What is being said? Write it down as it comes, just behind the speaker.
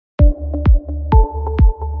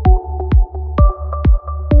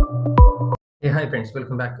Hi friends,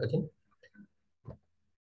 welcome back again.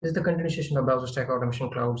 This is the continuation of BrowserStack Automation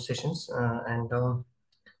Cloud sessions,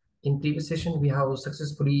 in previous session we have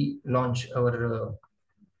successfully launched our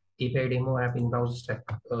API demo app in BrowserStack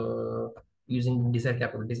using desired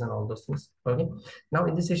capabilities and all those things. Okay. Now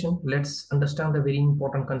in this session, let's understand the very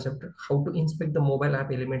important concept: how to inspect the mobile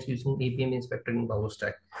app elements using Appium inspector in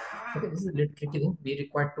BrowserStack. Okay, this is a little tricky thing. We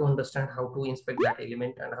require to understand how to inspect that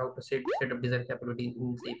element and how to set up desired capability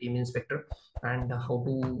in Appium inspector, and how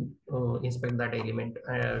to inspect that element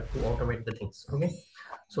to automate the things. Okay.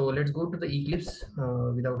 So let's go to the Eclipse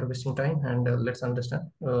without wasting time, and let's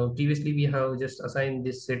understand. Previously, we have just assigned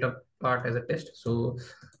this setup part as a test. So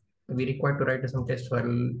we require to write some test. So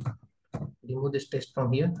I'll remove this test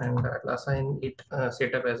from here and I'll assign it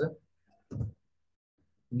setup as a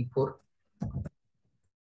before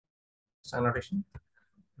annotation.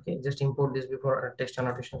 Okay, just import this before text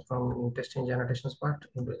annotations from test change annotations part.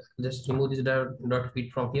 Just remove this dot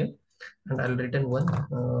feed from here, and I'll return one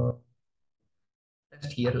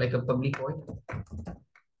test here like a public void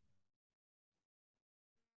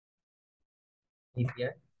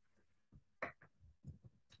API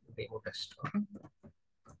demo test. Okay.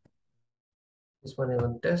 This one is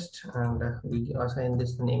one test, and we assign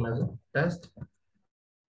this name as a test.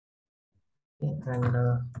 Okay, and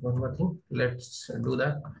one more thing, let's do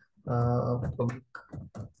that public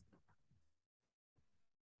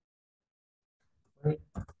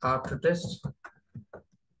after test.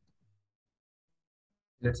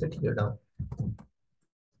 Let's set here down.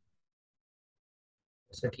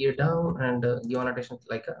 Set here down and give annotation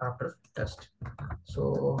like after test.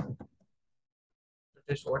 So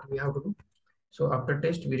test what we have to do. So after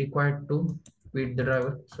test we require to quit the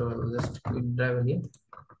driver. So I'll just quit driver here.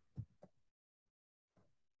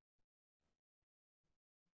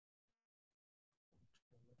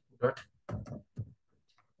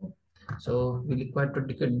 So we require to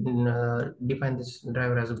define this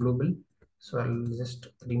driver as a global. So I'll just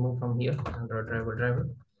remove from here under driver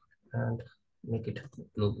and make it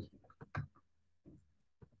global.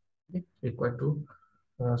 Okay. Required to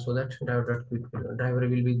so that driver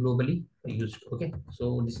will be globally used. Okay,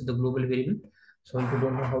 so this is the global variable. So if you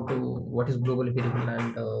don't know what is global variable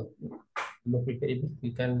and local variable,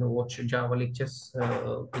 you can watch Java lectures in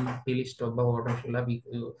the playlist of Bhau-Automation lab.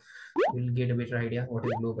 You will get a better idea what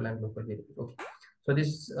is global and local variable. Okay, so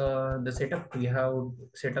this the setup. We have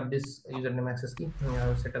set up this username access key. We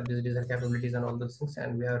have set up this desired capabilities and all those things,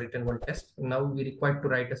 and we have written one test. Now we require to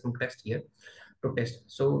write some test here to test.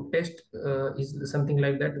 So test is something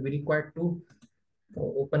like that. We require to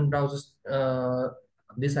open browsers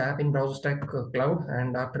this app in BrowserStack cloud,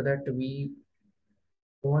 and after that we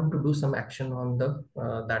want to do some action on the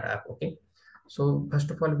that app. Okay, so first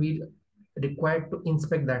of all we required to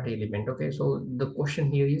inspect that element. Okay, so the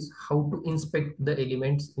question here is how to inspect the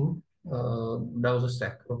elements in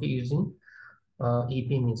BrowserStack, okay, using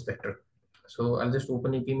Appium inspector. So I'll just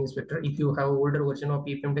open Appium inspector. If you have older version of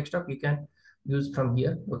Appium desktop, you can use from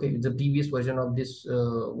here. Okay, it's the previous version of this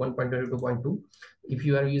 1.22.2. If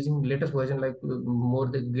you are using latest version like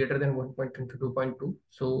greater than 1.22.2,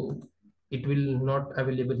 so it will not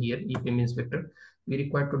available here Appium inspector. We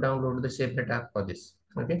require to download the separate app for this.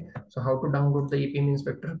 Okay, so how to download the Appium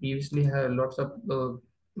inspector? Previously lots of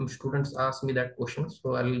students asked me that question,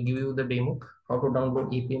 so I will give you the demo how to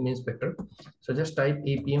download Appium inspector. So just type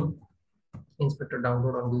Appium inspector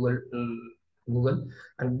download on Google,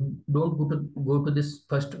 and don't go to this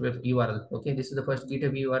first web URL. Okay, this is the first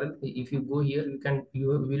GitHub URL. If you go here, you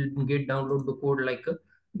will get download the code like a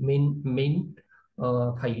main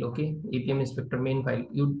file. Okay, Appium inspector main file.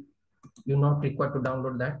 You're not required to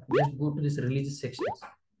download that. Just go to this releases sections.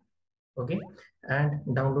 Okay, and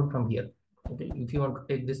download from here. Okay, if you want to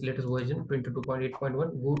take this latest version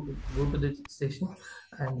 22.8.1, go to this section,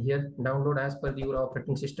 and here download as per your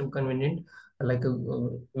operating system convenient, like a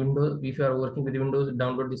Windows. If you are working with Windows,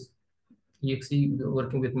 download this exe.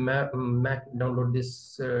 Working with Mac, download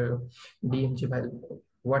this DMG file.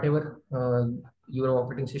 Whatever your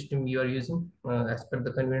operating system you are using, as per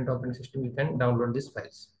the convenient operating system, you can download these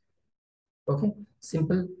files. Okay,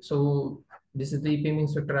 simple. So this is the Appium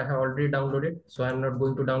inspector I have already downloaded, so I'm not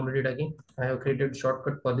going to download it again. I have created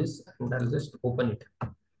shortcut for this, and I'll just open it.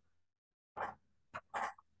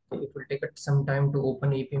 Okay, it will take some time to open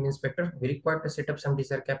Appium inspector. We require to set up some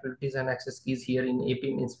desired capabilities and access keys here in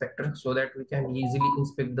Appium inspector so that we can easily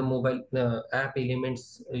inspect the mobile app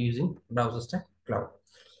elements using BrowserStack cloud.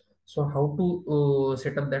 So how to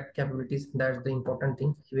set up that capabilities? That's the important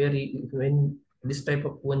thing. When this type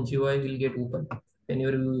of one GUI will get open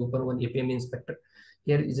whenever you open one Appium inspector,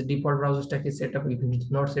 Here is a default browser stack is set up. If it is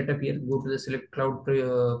not set up here, go to the select cloud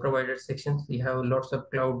provider section. We have lots of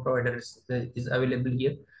cloud providers is available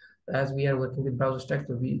here. As we are working with browser stack,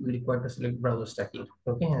 so we require to select browser stack here.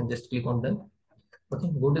 Okay, and just click on done. Okay,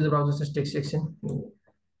 go to the browser stack section.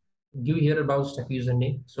 Give here a browser stack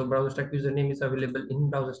username. So browser stack username is available in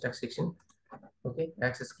browser stack section. Okay,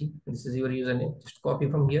 access key, this is your username. Just copy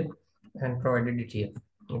from here and provided it here.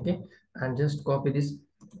 Okay, and just copy this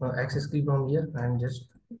access key from here and just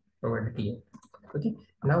provide it here. Okay,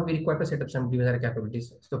 now we require to set up some desired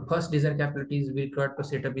capabilities. So first desired capabilities we require to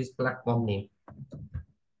set up is platform name.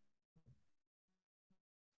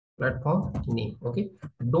 Okay,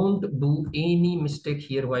 don't do any mistake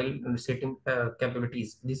here while setting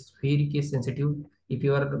capabilities. This is very case sensitive. If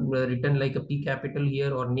you are written like a p capital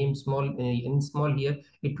here or name small in small here,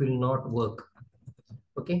 it will not work.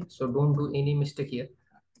 Okay, so don't do any mistake here.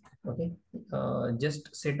 Okay,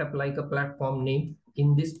 just set up like a platform name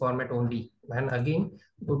in this format only. And again,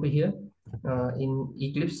 go to here in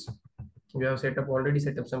Eclipse. You have already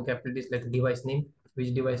set up some capabilities like device name.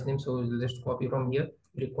 Which device name? So we'll just copy from here.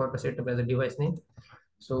 Require to set up as a device name.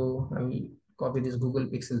 So I will copy this Google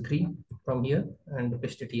Pixel 3 from here and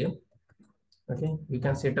paste it here. Okay, you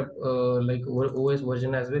can set up like OS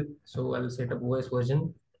version as well. So I'll set up OS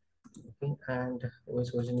version. Okay, and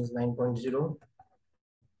OS version is 9.0.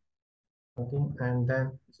 Okay, and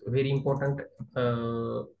then very important,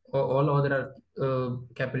 all other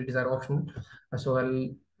capabilities are optional. So I'll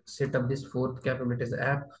set up this fourth capabilities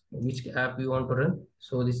app, which app you want to run.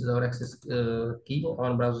 So this is our access key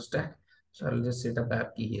on browser stack. So I'll just set up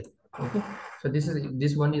app key here. Okay, so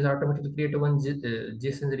this one is automatically create one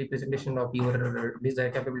JSON representation of your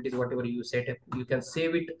desired capabilities. Whatever you set up, you can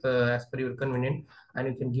save it as per your convenient, and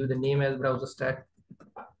you can give the name as browser stack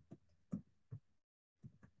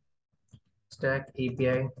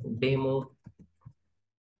API demo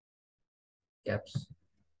caps.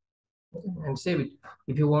 Okay, and save it.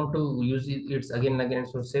 If you want to use it, it's again and again.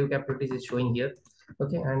 So save capabilities is showing here.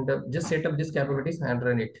 Okay, and just set up these capabilities and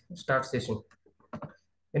run it. Start session.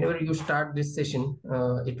 Whenever you start this session,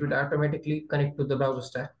 it will automatically connect to the browser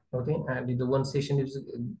stack. Okay, and the one session is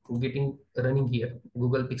getting running here,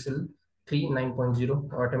 Google Pixel 3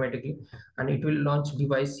 9.0 automatically, and it will launch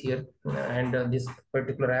device here, and this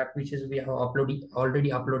particular app which is we have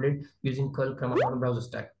already uploaded using curl command on browser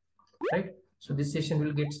stack, right? So this session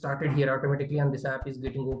will get started here automatically, and this app is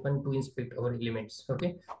getting open to inspect our elements.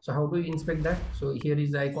 Okay, so how do we inspect that? So here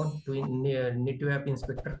is the icon to native app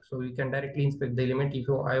inspector. So we can directly inspect the element. If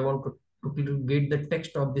I want to get the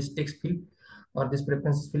text of this text field or this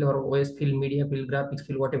preferences field or OS field, media field, graphics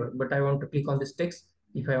field, whatever, but I want to click on this text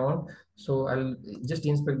if I want. So I'll just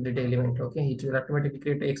inspect data element. Okay, it will automatically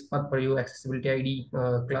create a XPath for you, accessibility ID,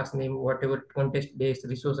 class name, whatever, context based,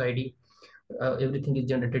 resource ID, everything is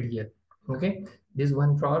generated here. Okay, this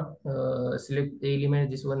one for select the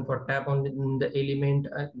element, this one for tap on the element.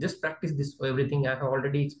 Just practice this everything. I have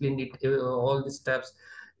already explained it, all these steps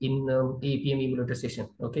in Appium emulator session.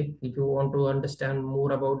 Okay, if you want to understand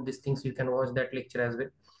more about these things, you can watch that lecture as well.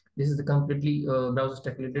 This is the completely browser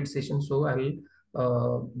stack related session, so I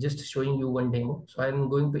will just showing you one demo. So I'm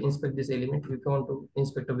going to inspect this element. If you want to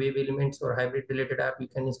inspect a web elements or hybrid related app, you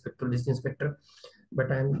can inspect through this inspector,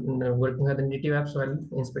 but I'm working on the native app, so I'm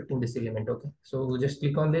inspecting this element. Okay, so just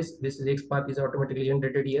click on this. This is XPath is automatically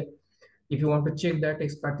generated here. If you want to check that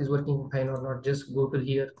XPath is working fine or not, just go to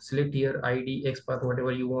here, select here ID XPath,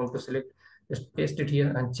 whatever you want to select, just paste it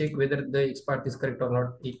here and check whether the XPath is correct or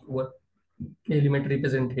not. What element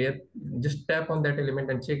represent here, just tap on that element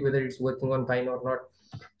and check whether it's working on fine or not.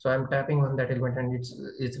 So I'm tapping on that element and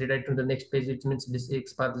it's redirected to the next page. It means this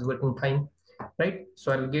XPath is working fine, right?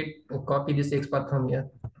 So I'll get copy this XPath from here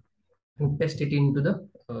and paste it into the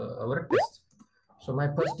our test. So my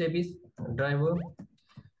first step is driver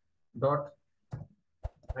dot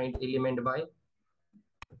find element by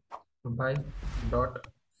dot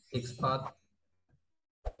XPath,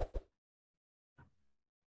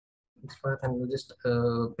 and we'll just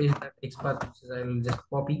paste that XPath, which is I will just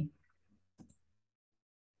copy.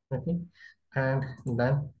 Okay, and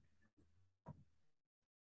done.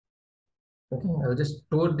 Okay, I'll just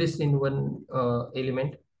store this in one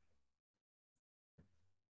element.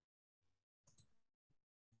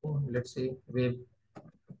 Let's say web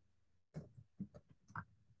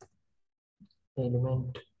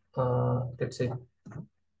element, let's say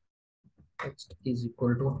text is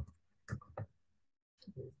equal to,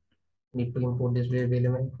 need to import this web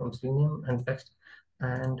element from Selenium and text,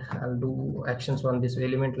 and I'll do actions on this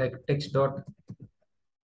element like text dot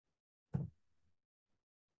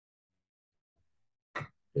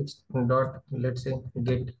let's say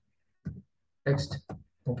get text.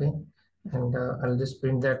 Okay, and I'll just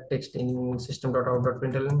print that text in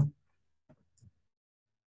system.out.println.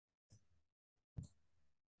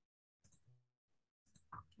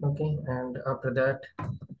 Okay, and after that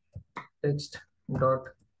text dot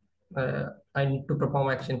I need to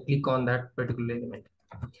perform action, click on that particular element.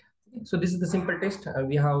 So this is the simple test.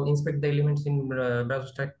 We have inspect the elements in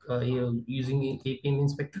BrowserStack using Appium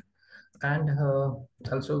inspector, and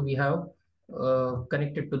also we have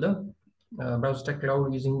connected to the BrowserStack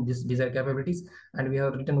cloud using this desired capabilities, and we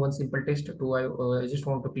have written one simple test to I just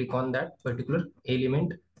want to click on that particular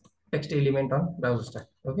element, text element on BrowserStack.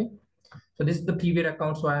 Okay, so this is the preview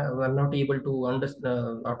account, so I'm not able to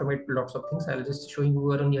automate lots of things. I'll just show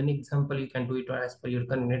you on any example. You can do it as per your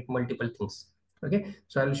convenient, multiple things. Okay,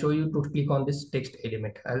 so I'll show you to click on this text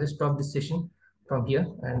element. I'll just stop this session from here,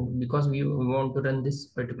 and because we want to run this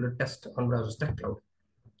particular test on BrowserStack cloud.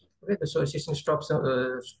 Okay, so session stopped.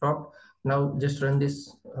 Now just run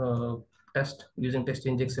this test using test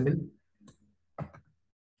XML,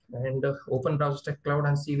 and open BrowserStack cloud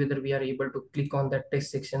and see whether we are able to click on that text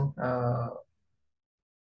section on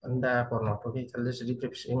the app or not. Okay, so I'll just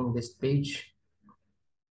refreshing this page.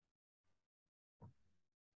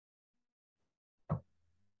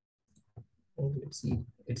 And let's see,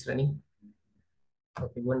 it's running.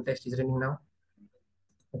 Okay, one test is running now.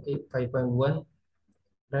 Okay, 5.1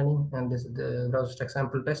 running, and this is the BrowserStack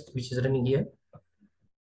sample test which is running here.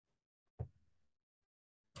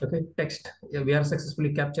 Okay, text. Yeah, we are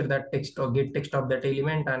successfully capture that text or get text of that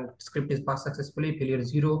element, and script is passed successfully, failure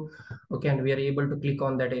 0. Okay, and we are able to click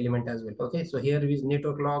on that element as well. Okay, so here is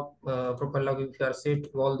network log, profile log. If you are set,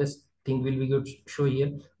 all this thing will be good show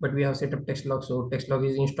here, but we have set up text log. So text log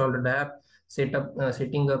is installed the app, setting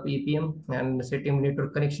up Appium and setting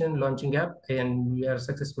network connection, launching app, and we are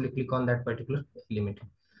successfully click on that particular element.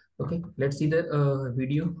 Okay, let's see the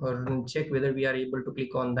video or check whether we are able to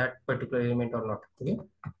click on that particular element or not. Okay,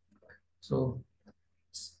 so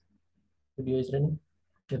video is running.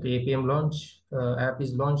 Okay, Appium launch, app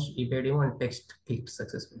is launched, API demo, and text clicked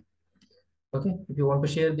successfully. Okay, if you want to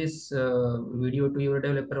share this video to your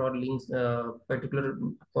developer or links particular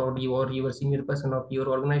for you or your senior person of your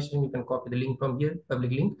organization, you can copy the link from here,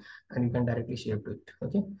 public link, and you can directly share to it.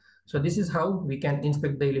 Okay, so this is how we can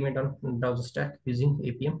inspect the element on BrowserStack using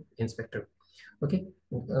Appium inspector. Okay,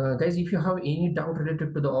 guys, if you have any doubt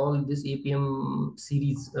related to the all this Appium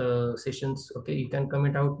series sessions, okay, you can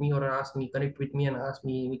comment out me or ask me, connect with me and ask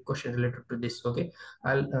me any question related to this. Okay,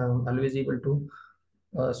 I'll always able to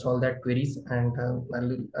solve that queries, and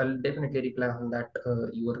I'll definitely reply on that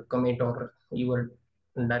your comment or your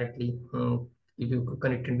directly if you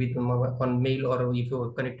connected with on mail, or if you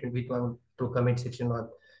are connected with one through comment section on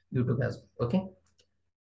YouTube as well. Okay.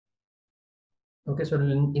 Okay, so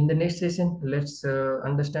in the next session, let's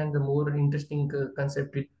understand the more interesting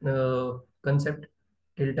concept.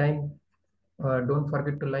 Till time, don't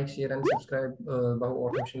forget to like, share, and subscribe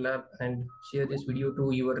Bhau-Automation Lab, and share this video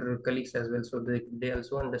to your colleagues as well, so they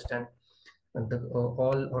also understand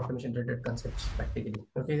all automation related concepts practically.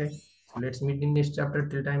 Okay, guys. So let's meet in next chapter.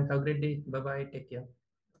 Till time, have a great day. Bye bye. Take care.